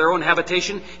 but left their own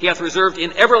habitation, he hath reserved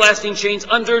in everlasting chains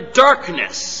under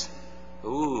darkness.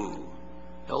 Ooh,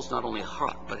 hell's not only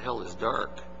hot, but hell is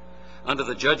dark. Under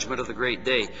the judgment of the great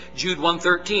day. Jude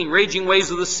 1:13, raging waves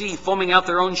of the sea, foaming out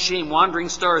their own shame, wandering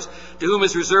stars, to whom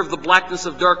is reserved the blackness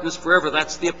of darkness forever.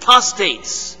 That's the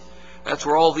apostates. That's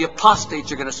where all the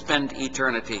apostates are going to spend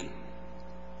eternity.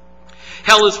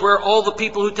 Hell is where all the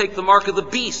people who take the mark of the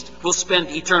beast will spend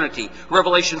eternity.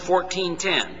 Revelation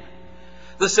 14:10.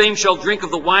 The same shall drink of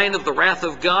the wine of the wrath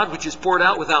of God, which is poured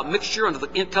out without mixture under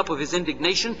the cup of his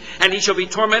indignation, and he shall be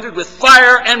tormented with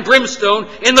fire and brimstone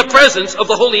in the presence of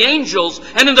the holy angels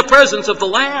and in the presence of the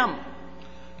Lamb.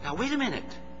 Now wait a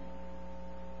minute.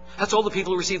 That's all the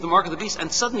people who receive the mark of the beast,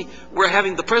 and suddenly we're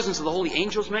having the presence of the holy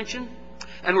angels mentioned,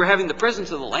 and we're having the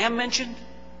presence of the Lamb mentioned.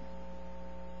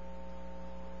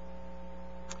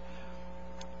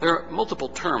 There are multiple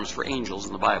terms for angels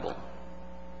in the Bible.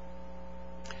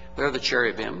 They're the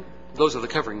cherubim. Those are the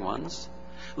covering ones.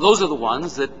 Those are the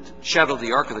ones that shadow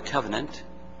the Ark of the Covenant.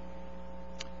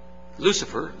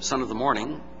 Lucifer, son of the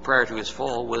morning, prior to his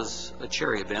fall, was a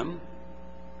cherubim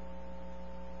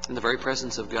in the very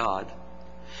presence of God.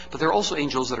 But there are also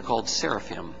angels that are called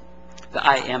seraphim. The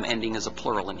I-am ending is a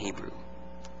plural in Hebrew.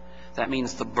 That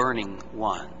means the burning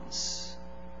ones.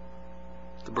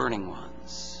 The burning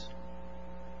ones.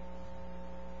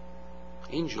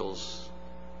 Angels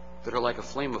that are like a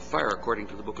flame of fire, according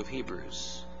to the book of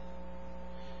Hebrews.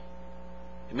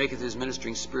 He maketh his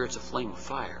ministering spirits a flame of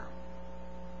fire.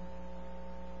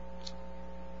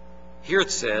 Here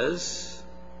it says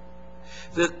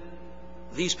that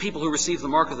these people who receive the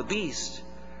mark of the beast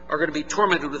are going to be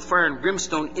tormented with fire and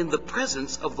brimstone in the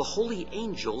presence of the holy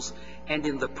angels and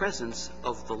in the presence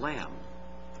of the Lamb.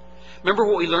 Remember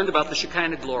what we learned about the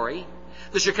Shekinah glory?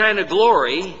 The Shekinah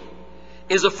glory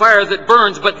is a fire that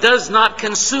burns but does not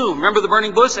consume. Remember the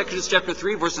burning bush, Exodus chapter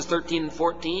 3, verses 13 and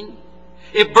 14?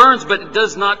 It burns but it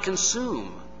does not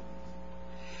consume.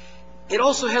 It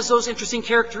also has those interesting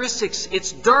characteristics.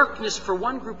 It's darkness for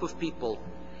one group of people.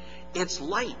 It's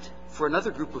light for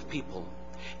another group of people.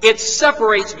 It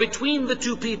separates between the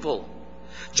two people.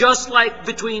 Just like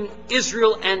between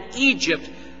Israel and Egypt,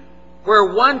 where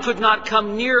one could not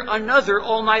come near another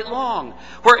all night long.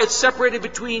 Where it's separated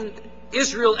between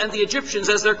Israel and the Egyptians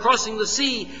as they're crossing the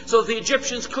sea, so the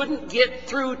Egyptians couldn't get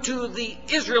through to the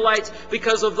Israelites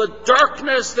because of the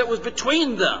darkness that was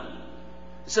between them.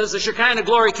 It says the Shekinah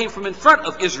glory came from in front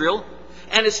of Israel,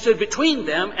 and it stood between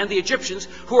them and the Egyptians,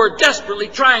 who are desperately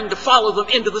trying to follow them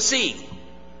into the sea.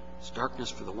 It's darkness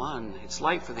for the one, it's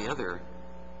light for the other.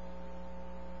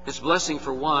 It's blessing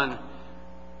for one,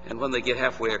 and when they get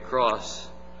halfway across,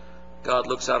 God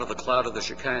looks out of the cloud of the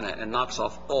Shekinah and knocks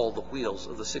off all the wheels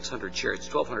of the 600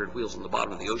 chariots, 1,200 wheels on the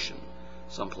bottom of the ocean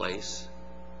someplace.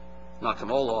 Knocked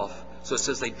them all off. So it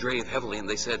says they drave heavily, and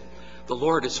they said, the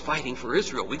Lord is fighting for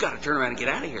Israel. We've got to turn around and get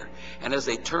out of here. And as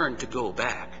they turned to go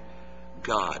back,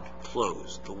 God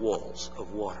closed the walls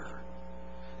of water.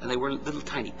 And they were little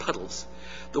tiny puddles.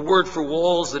 The word for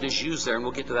walls that is used there, and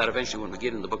we'll get to that eventually when we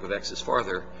get in the book of Exodus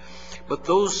farther, but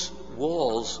those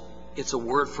walls, it's a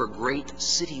word for great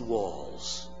city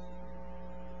walls.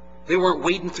 They weren't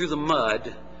wading through the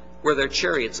mud where their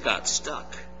chariots got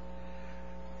stuck.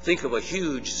 Think of a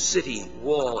huge city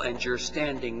wall and you're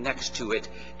standing next to it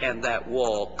and that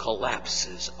wall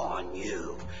collapses on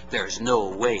you. There's no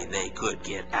way they could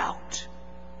get out.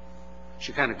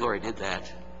 Shekinah glory did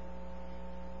that.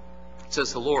 It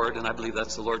says the Lord, and I believe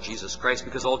that's the Lord Jesus Christ,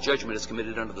 because all judgment is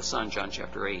committed under the Son, John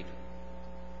chapter 8.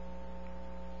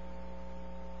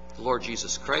 The Lord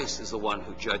Jesus Christ is the one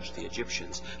who judged the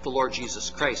Egyptians. The Lord Jesus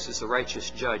Christ is the righteous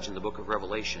judge in the book of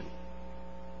Revelation.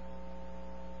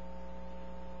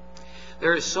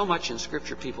 There is so much in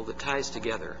Scripture, people, that ties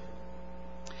together,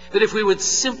 that if we would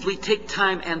simply take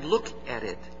time and look at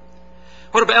it.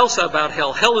 What else about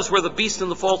hell? Hell is where the beast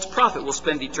and the false prophet will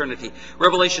spend eternity.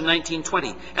 Revelation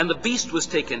 19:20. And the beast was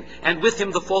taken, and with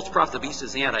him the false prophet. The beast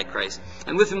is the Antichrist.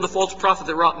 And with him the false prophet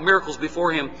that wrought miracles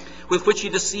before him, with which he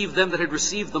deceived them that had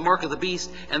received the mark of the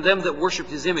beast, and them that worshipped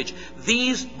his image.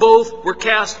 These both were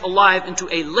cast alive into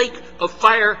a lake of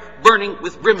fire burning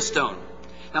with brimstone.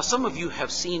 Now, some of you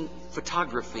have seen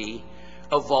photography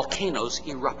of volcanoes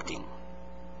erupting.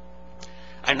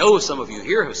 I know some of you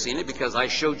here have seen it because I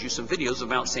showed you some videos of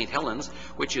Mount St. Helens,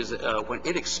 which is when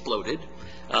it exploded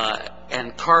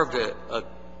and carved a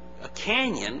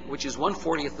canyon, which is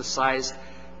 1/40th the size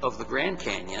of the Grand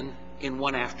Canyon, in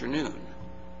one afternoon.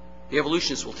 The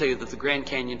evolutionists will tell you that the Grand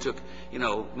Canyon took,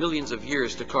 millions of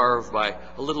years to carve by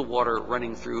a little water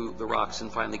running through the rocks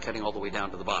and finally cutting all the way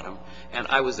down to the bottom. And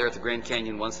I was there at the Grand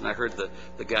Canyon once, and I heard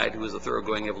the guide, who was a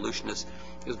thoroughgoing evolutionist.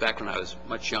 It was back when I was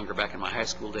much younger, back in my high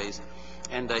school days.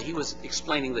 And he was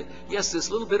explaining that, yes, this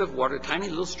little bit of water, tiny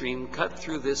little stream, cut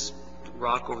through this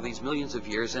rock over these millions of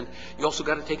years. And you also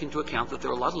got to take into account that there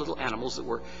were a lot of little animals that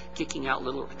were kicking out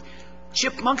little...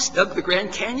 Chipmunks dug the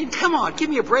Grand Canyon? Come on, give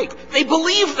me a break. They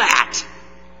believe that!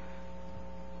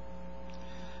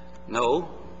 No.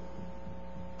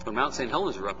 When Mount St.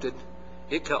 Helens erupted,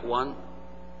 it cut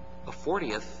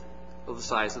 1/40th of the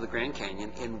size of the Grand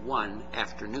Canyon in one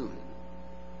afternoon.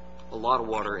 A lot of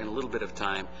water in a little bit of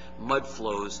time, mud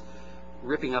flows,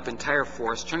 ripping up entire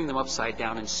forests, turning them upside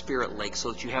down in Spirit Lake,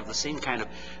 so that you have the same kind of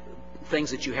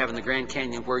things that you have in the Grand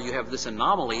Canyon, where you have this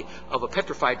anomaly of a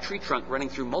petrified tree trunk running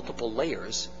through multiple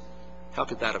layers. How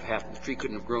could that have happened? The tree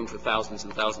couldn't have grown for thousands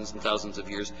and thousands and thousands of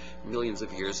years, millions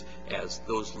of years, as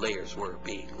those layers were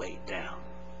being laid down.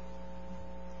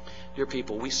 Dear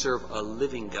people, we serve a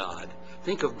living God.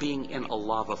 Think of being in a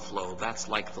lava flow. That's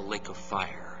like the lake of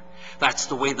fire. That's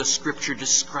the way the Scripture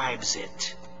describes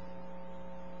it.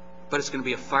 But it's going to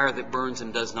be a fire that burns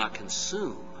and does not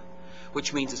consume,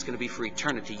 which means it's going to be for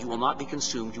eternity. You will not be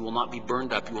consumed. You will not be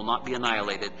burned up. You will not be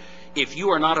annihilated. If you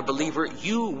are not a believer,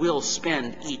 you will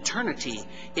spend eternity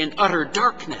in utter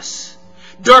darkness.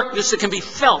 Darkness that can be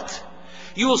felt.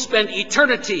 You will spend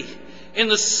eternity in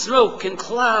the smoke and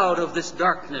cloud of this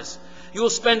darkness. You will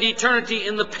spend eternity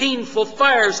in the painful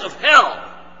fires of hell.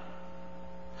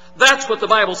 That's what the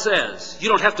Bible says. You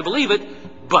don't have to believe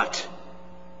it, but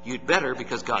you'd better,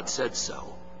 because God said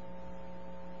so.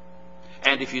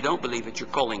 And if you don't believe it, you're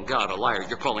calling God a liar.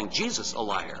 You're calling Jesus a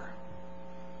liar.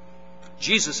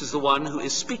 Jesus is the one who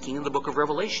is speaking in the book of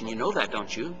Revelation. You know that,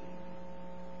 don't you?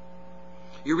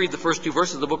 You read the first two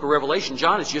verses of the book of Revelation.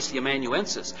 John is just the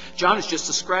amanuensis. John is just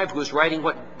the scribe who is writing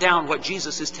down what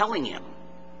Jesus is telling him.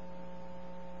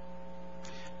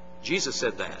 Jesus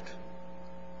said that.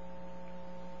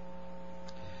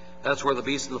 That's where the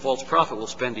beast and the false prophet will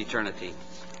spend eternity.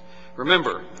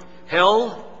 Remember,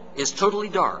 hell is totally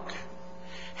dark.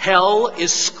 Hell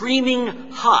is screaming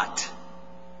hot.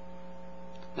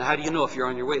 Now, how do you know if you're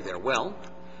on your way there? Well,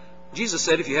 Jesus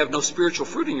said if you have no spiritual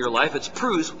fruit in your life, it's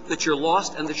proves that you're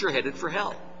lost and that you're headed for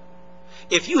hell.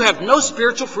 If you have no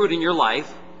spiritual fruit in your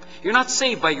life, you're not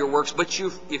saved by your works, but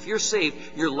if you're saved,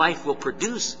 your life will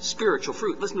produce spiritual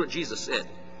fruit. Listen to what Jesus said.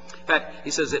 In fact,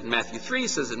 he says it in Matthew 3,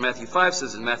 says it in Matthew 5,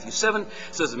 says it in Matthew 7,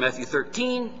 says it in Matthew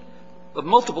 13, but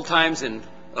multiple times in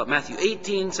Matthew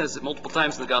 18, says it multiple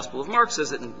times in the Gospel of Mark,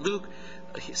 says it in Luke,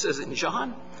 he says it in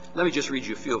John. Let me just read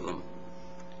you a few of them.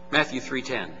 Matthew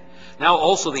 3:10. Now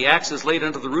also the axe is laid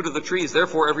unto the root of the trees.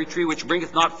 Therefore every tree which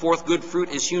bringeth not forth good fruit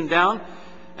is hewn down.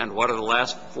 And what are the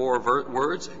last four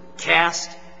words?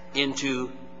 Cast into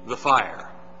the fire.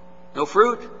 No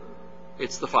fruit?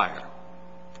 It's the fire.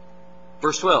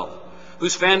 Verse 12.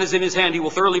 Whose fan is in his hand, he will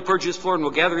thoroughly purge his floor and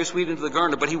will gather his wheat into the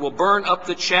garner, but he will burn up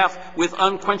the chaff with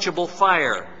unquenchable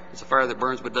fire. It's a fire that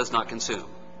burns but does not consume.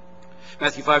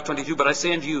 Matthew 5:22, but I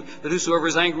say unto you that whosoever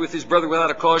is angry with his brother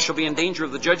without a cause shall be in danger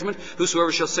of the judgment.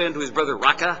 Whosoever shall say unto his brother,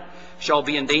 Raca, shall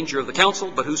be in danger of the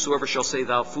council. But whosoever shall say,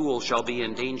 Thou fool, shall be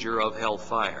in danger of hell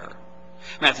fire.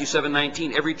 Matthew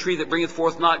 7:19, every tree that bringeth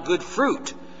forth not good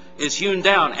fruit is hewn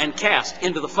down and cast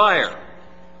into the fire.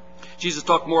 Jesus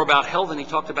talked more about hell than he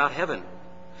talked about heaven,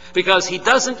 because he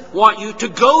doesn't want you to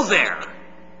go there.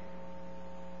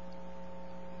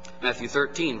 Matthew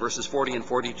 13, verses 40 and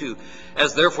 42.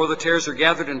 As therefore the tares are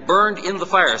gathered and burned in the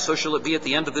fire, so shall it be at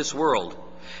the end of this world.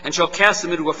 And shall cast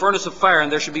them into a furnace of fire,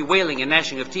 and there shall be wailing and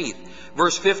gnashing of teeth.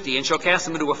 Verse 50, and shall cast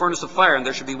them into a furnace of fire, and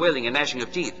there shall be wailing and gnashing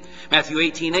of teeth. Matthew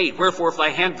 18:8, wherefore if thy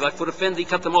hand or thy foot offend thee,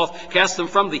 cut them off, cast them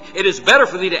from thee. It is better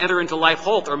for thee to enter into life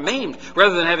halt or maimed,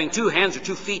 rather than having 2 hands or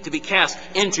 2 feet to be cast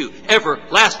into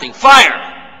everlasting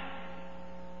fire.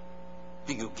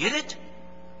 Do you get it?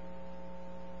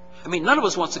 I mean, none of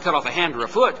us wants to cut off a hand or a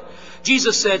foot.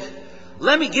 Jesus said,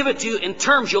 let me give it to you in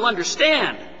terms you'll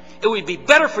understand. It would be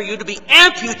better for you to be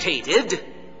amputated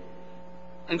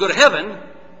and go to heaven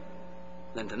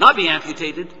than to not be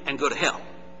amputated and go to hell.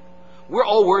 We're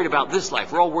all worried about this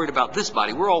life. We're all worried about this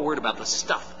body. We're all worried about the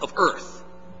stuff of earth.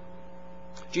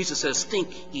 Jesus says,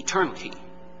 think eternity.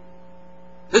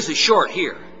 This is short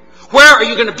here. Where are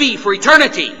you going to be for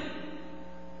eternity?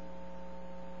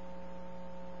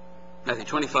 Matthew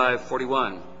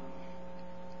 25:41.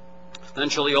 Then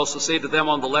shall he also say to them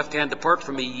on the left hand, Depart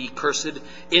from me, ye cursed,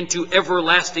 into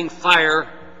everlasting fire.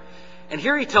 And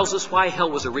here he tells us why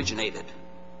hell was originated.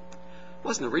 It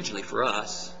wasn't originally for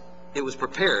us. It was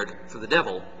prepared for the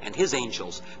devil and his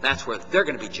angels. That's where they're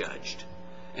going to be judged.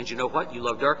 And you know what? You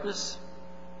love darkness,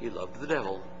 you love the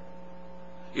devil.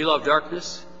 You love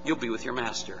darkness, you'll be with your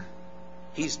master.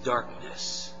 He's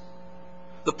darkness,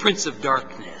 the prince of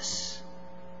darkness.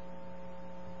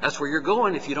 That's where you're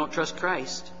going if you don't trust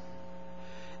Christ.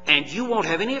 And you won't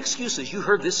have any excuses. You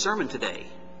heard this sermon today.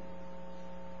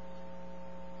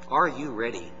 Are you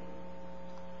ready?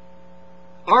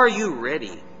 Are you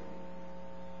ready?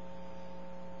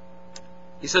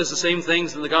 He says the same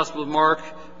things in the Gospel of Mark.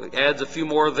 He adds a few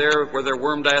more there. Where their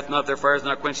worm dieth not, their fire is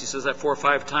not quenched. He says that 4 or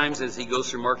 5 times as he goes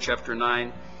through Mark chapter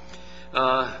 9.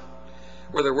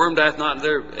 Where their worm dieth not,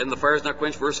 and the fire is not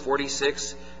quenched. Verse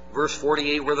 46. Verse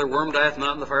 48, where their worm dieth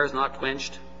not, and the fire is not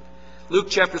quenched. Luke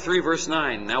chapter 3, verse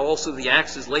 9. Now also the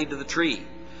axe is laid to the tree.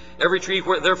 Every tree,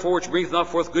 therefore, which bringeth not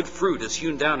forth good fruit is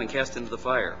hewn down and cast into the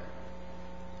fire.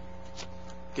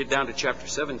 Get down to chapter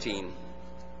 17.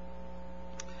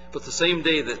 But the same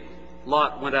day that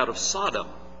Lot went out of Sodom,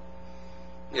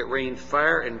 it rained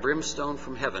fire and brimstone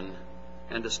from heaven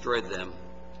and destroyed them.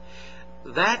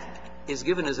 That is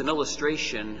given as an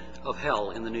illustration of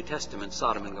hell in the New Testament,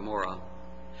 Sodom and Gomorrah.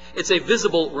 It's a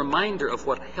visible reminder of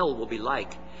what hell will be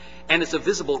like. And it's a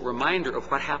visible reminder of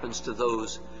what happens to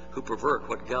those who pervert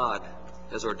what God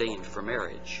has ordained for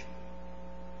marriage.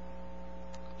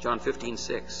 John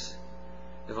 15:6.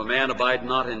 If a man abide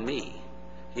not in me,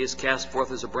 he is cast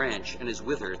forth as a branch and is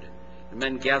withered. And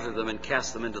men gather them and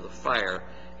cast them into the fire,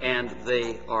 and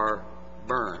they are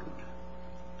burned.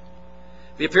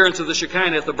 The appearance of the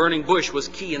Shekinah at the burning bush was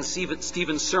key in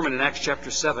Stephen's sermon in Acts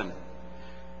chapter 7.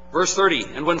 Verse 30,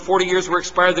 and when 40 years were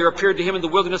expired, there appeared to him in the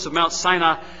wilderness of Mount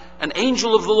Sinai an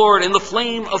angel of the Lord in the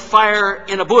flame of fire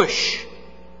in a bush.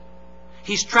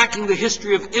 He's tracking the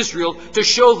history of Israel to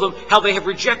show them how they have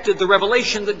rejected the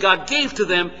revelation that God gave to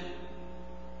them.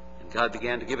 And God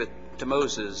began to give it to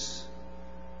Moses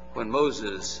when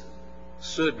Moses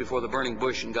stood before the burning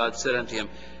bush, and God said unto him,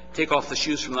 Take off the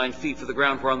shoes from thine feet, for the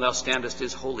ground whereon thou standest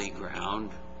is holy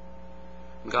ground.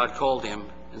 And God called him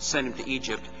and sent him to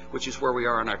Egypt, which is where we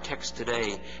are in our text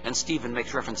today. And Stephen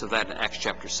makes reference of that in Acts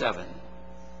chapter 7.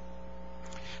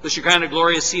 The Shekinah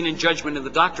glory is seen in judgment in the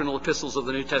doctrinal epistles of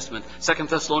the New Testament. 2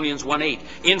 Thessalonians 1:8.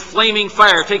 In flaming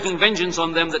fire, taking vengeance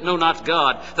on them that know not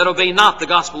God, that obey not the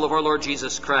gospel of our Lord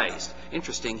Jesus Christ.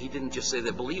 Interesting, he didn't just say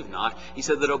that believe not. He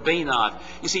said that obey not.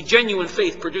 You see, genuine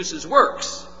faith produces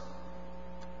works.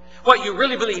 What you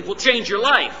really believe will change your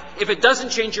life. If it doesn't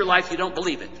change your life, you don't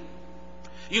believe it.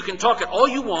 You can talk it all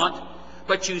you want,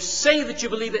 but you say that you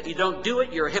believe it, you don't do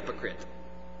it, you're a hypocrite.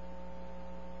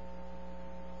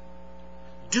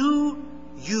 Do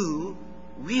you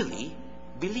really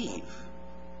believe?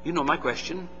 You know my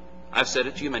question. I've said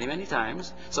it to you many, many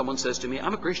times. Someone says to me,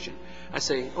 I'm a Christian. I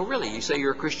say, oh really? You say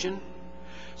you're a Christian?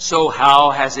 So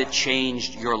how has it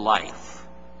changed your life?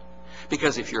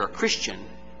 Because if you're a Christian,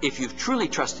 if you've truly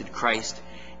trusted Christ,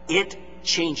 it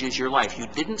changes your life. You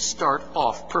didn't start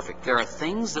off perfect. There are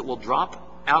things that will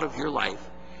drop out of your life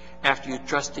after you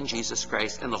trust in Jesus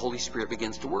Christ and the Holy Spirit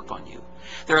begins to work on you.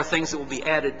 There are things that will be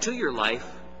added to your life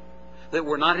that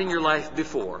were not in your life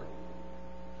before.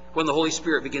 when the Holy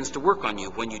Spirit begins to work on you,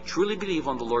 when you truly believe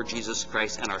on the Lord Jesus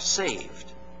Christ and are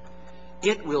saved,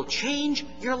 it will change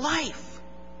your life.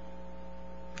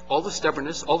 All the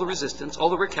stubbornness, all the resistance, all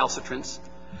the recalcitrance,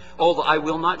 all the I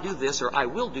will not do this or I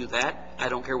will do that, I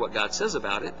don't care what God says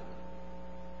about it,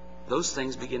 those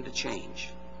things begin to change.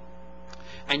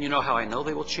 And you know how I know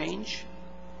they will change?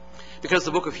 Because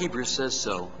the book of Hebrews says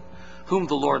so. Whom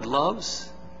the Lord loves,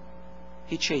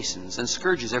 he chastens and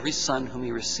scourges every son whom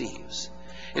he receives.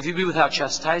 If you be without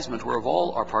chastisement, whereof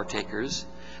all are partakers,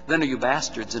 then are you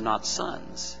bastards and not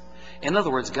sons. In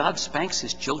other words, God spanks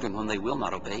his children when they will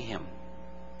not obey him.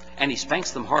 And he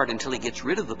spanks them hard until he gets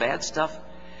rid of the bad stuff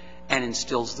and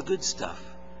instills the good stuff.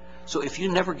 So if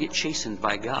you never get chastened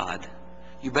by God,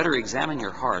 you better examine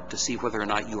your heart to see whether or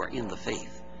not you are in the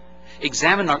faith.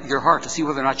 Examine your heart to see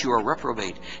whether or not you are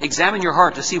reprobate. Examine your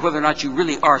heart to see whether or not you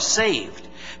really are saved.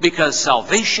 Because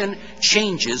salvation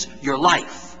changes your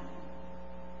life.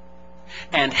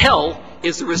 And hell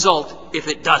is the result if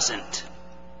it doesn't.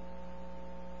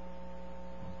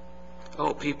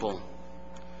 Oh, people,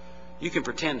 you can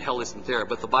pretend hell isn't there,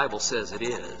 but the Bible says it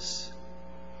is.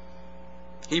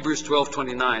 Hebrews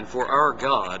 12:29, for our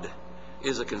God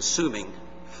is a consuming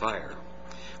fire.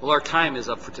 Well, our time is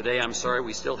up for today. I'm sorry,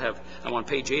 I'm on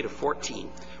page 8 of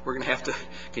 14. We're going to have to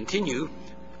continue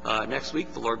next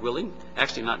week, the Lord willing.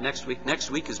 Actually, not next week.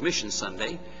 Next week is Mission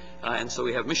Sunday, and so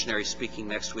we have missionaries speaking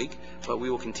next week. But we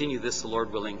will continue this, the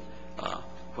Lord willing,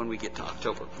 when we get to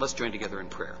October. Let's join together in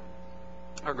prayer.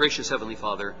 Our gracious Heavenly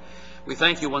Father, we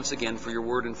thank you once again for your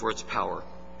word and for its power.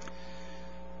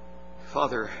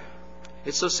 Father,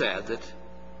 it's so sad that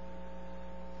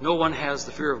no one has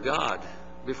the fear of God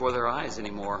before their eyes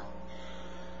anymore.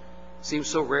 It seems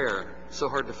so rare, so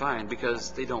hard to find,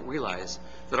 because they don't realize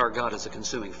that our God is a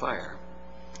consuming fire.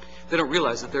 They don't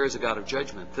realize that there is a God of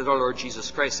judgment, that our Lord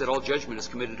Jesus Christ said all judgment is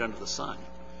committed under the Son.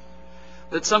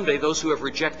 That someday those who have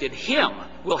rejected him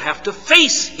will have to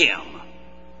face him.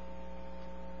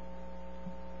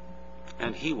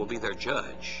 And he will be their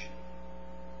judge.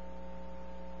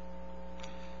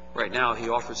 Right now he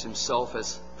offers himself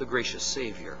as the gracious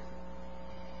Savior,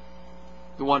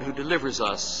 the one who delivers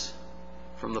us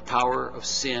from the power of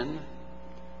sin,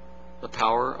 the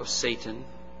power of Satan,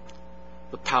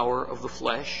 the power of the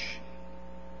flesh,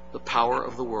 the power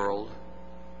of the world,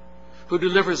 who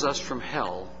delivers us from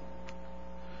hell,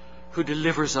 who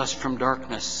delivers us from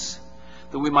darkness,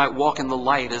 that we might walk in the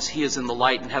light as he is in the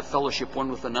light and have fellowship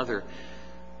one with another,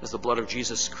 as the blood of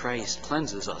Jesus Christ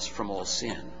cleanses us from all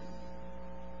sin.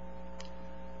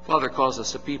 Father, cause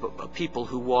us a people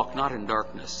who walk not in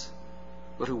darkness,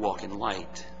 but who walk in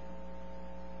light,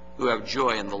 who have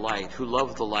joy in the light, who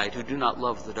love the light, who do not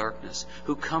love the darkness,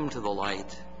 who come to the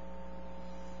light.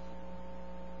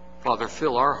 Father,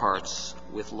 fill our hearts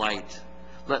with light.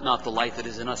 Let not the light that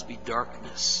is in us be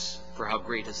darkness, for how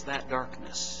great is that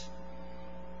darkness.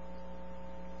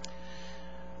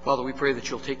 Father, we pray that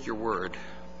you'll take your word,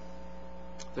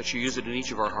 that you use it in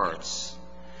each of our hearts,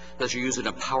 that you use it in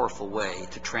a powerful way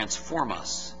to transform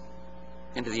us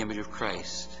into the image of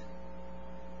Christ.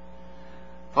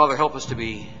 Father, help us to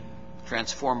be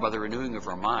transformed by the renewing of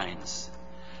our minds,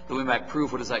 that we might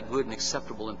prove what is that good and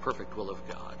acceptable and perfect will of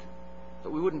God, that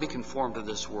we wouldn't be conformed to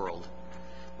this world,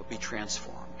 but be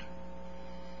transformed.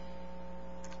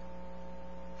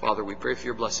 Father, we pray for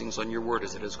your blessings on your word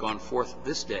as it has gone forth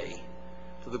this day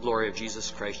to the glory of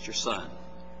Jesus Christ, your Son.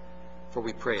 For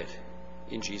we pray it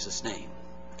in Jesus' name.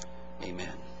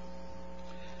 Amen.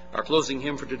 Our closing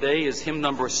hymn for today is hymn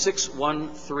number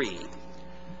 613.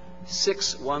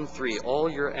 613, all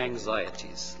your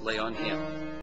anxieties lay on him.